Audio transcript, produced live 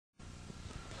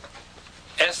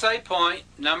Essay point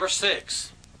number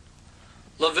 6.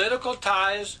 Levitical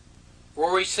tithes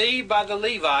were received by the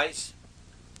Levites,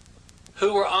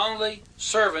 who were only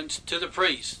servants to the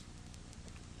priest.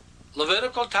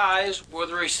 Levitical tithes were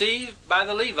received by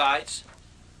the Levites,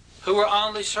 who were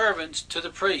only servants to the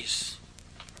priests.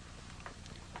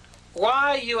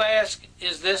 Why, you ask,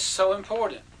 is this so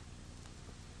important?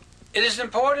 It is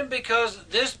important because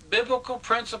this biblical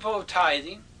principle of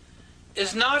tithing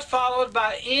is not followed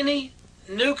by any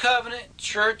New Covenant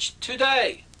church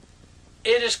today.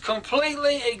 It is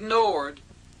completely ignored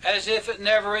as if it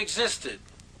never existed.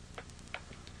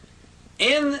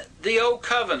 In the Old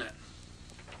Covenant,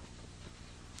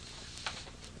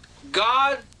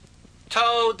 God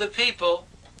told the people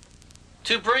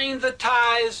to bring the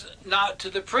tithes not to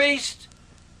the priest,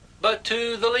 but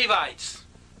to the Levites.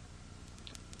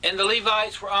 And the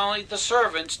Levites were only the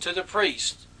servants to the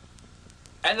priest.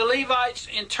 And the Levites,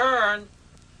 in turn,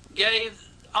 gave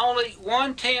only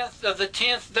 1/10 of the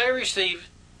tenth they received,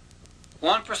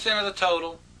 1% of the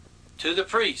total, to the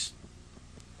priest.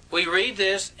 We read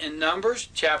this in Numbers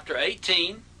chapter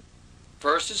 18,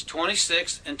 verses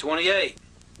 26 and 28.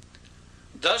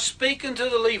 Thus speak unto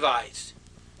the Levites,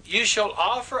 you shall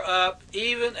offer up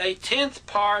even 1/10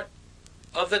 part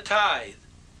of the tithe,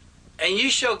 and you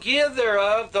shall give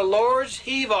thereof the Lord's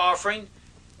heave offering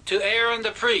to Aaron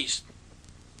the priest.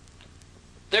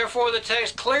 Therefore the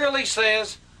text clearly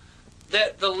says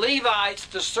that the Levites,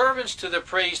 the servants to the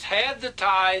priest, had the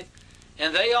tithe,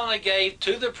 and they only gave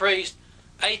to the priest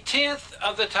 1/10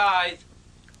 of the tithe,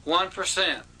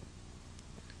 1%.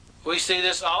 We see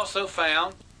this also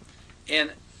found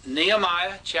in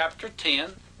Nehemiah chapter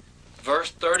 10,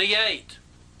 verse 38.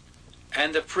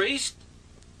 And the priest,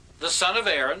 the son of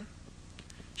Aaron,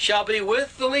 shall be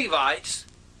with the Levites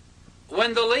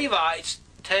when the Levites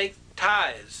take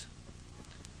tithes.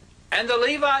 And the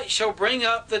Levites shall bring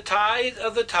up the tithe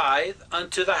of the tithe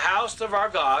unto the house of our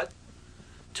God,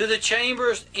 to the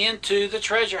chambers into the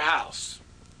treasure house.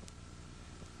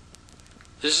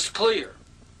 This is clear,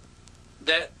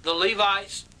 that the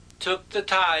Levites took the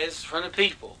tithes from the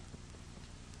people.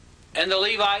 And the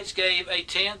Levites gave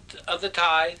 1/10 of the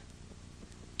tithe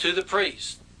to the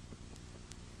priest.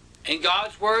 And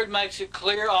God's Word makes it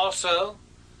clear also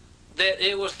that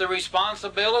it was the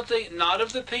responsibility not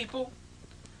of the people,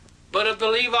 but of the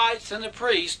Levites and the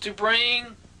priests to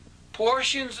bring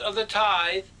portions of the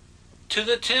tithe to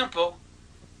the temple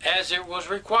as it was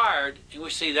required. And we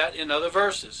see that in other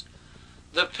verses.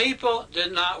 The people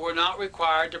were not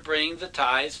required to bring the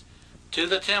tithes to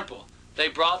the temple. They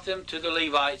brought them to the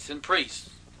Levites and priests.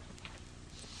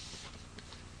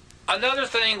 Another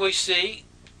thing we see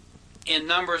in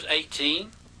Numbers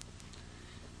 18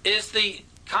 is the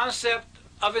concept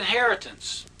of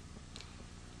inheritance.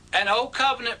 An Old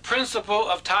Covenant principle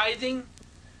of tithing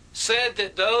said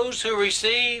that those who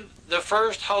received the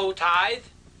first whole tithe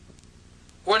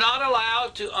were not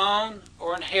allowed to own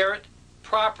or inherit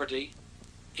property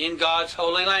in God's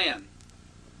holy land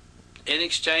in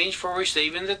exchange for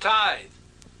receiving the tithe.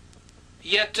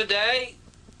 Yet today,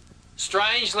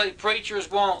 strangely, preachers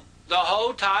want the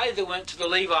whole tithe that went to the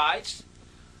Levites,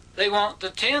 they want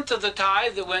the 1/10 of the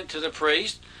tithe that went to the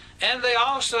priest, and they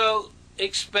also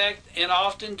expect, and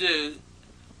often do,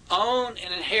 own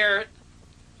and inherit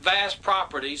vast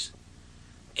properties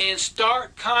in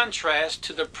stark contrast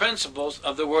to the principles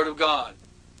of the Word of God.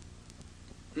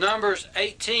 Numbers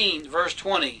 18, verse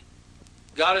 20,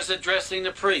 God is addressing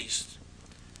the priest.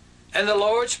 And the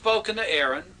Lord spoke unto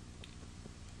Aaron,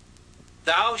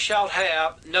 thou shalt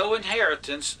have no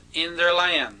inheritance in their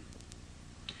land,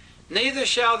 neither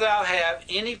shalt thou have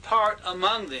any part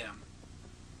among them.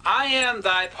 I am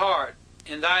thy part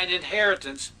and thine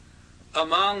inheritance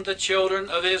among the children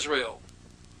of Israel.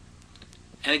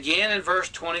 And again in verse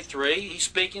 23, he's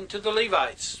speaking to the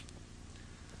Levites.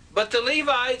 But the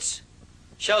Levites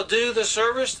shall do the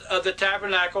service of the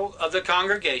tabernacle of the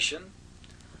congregation,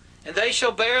 and they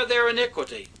shall bear their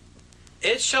iniquity.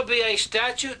 It shall be a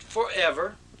statute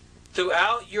forever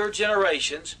throughout your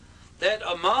generations, that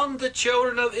among the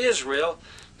children of Israel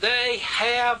they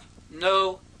have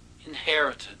no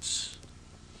inheritance.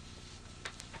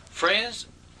 Friends,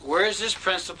 where is this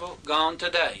principle gone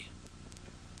today?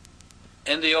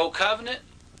 In the Old Covenant,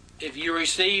 if you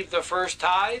received the first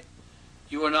tithe,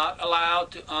 you were not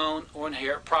allowed to own or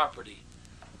inherit property.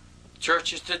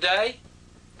 Churches today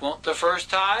want the first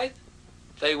tithe,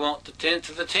 they want the 1/10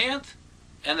 of the 10th,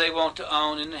 and they want to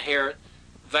own and inherit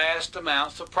vast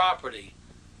amounts of property.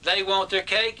 They want their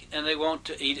cake and they want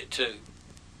to eat it too.